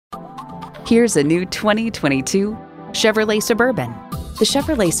Here's a new 2022 Chevrolet Suburban. The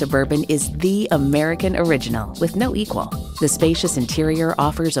Chevrolet Suburban is the American original with no equal. The spacious interior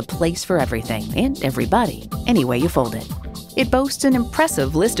offers a place for everything and everybody, any way you fold it. It boasts an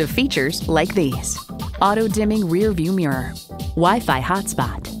impressive list of features like these: auto-dimming rear view mirror, Wi-Fi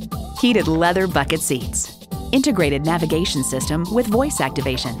hotspot, heated leather bucket seats, integrated navigation system with voice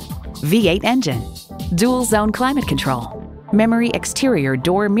activation, V8 engine, dual zone climate control, memory exterior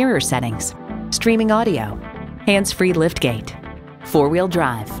door mirror settings, streaming audio, hands-free liftgate, four-wheel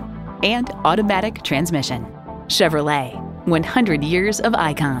drive, and automatic transmission. Chevrolet, 100 years of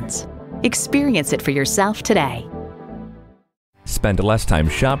icons. Experience it for yourself today. Spend less time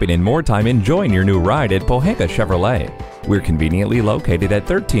shopping and more time enjoying your new ride at Pohanka Chevrolet. We're conveniently located at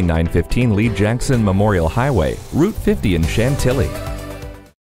 13915 Lee Jackson Memorial Highway, Route 50 in Chantilly.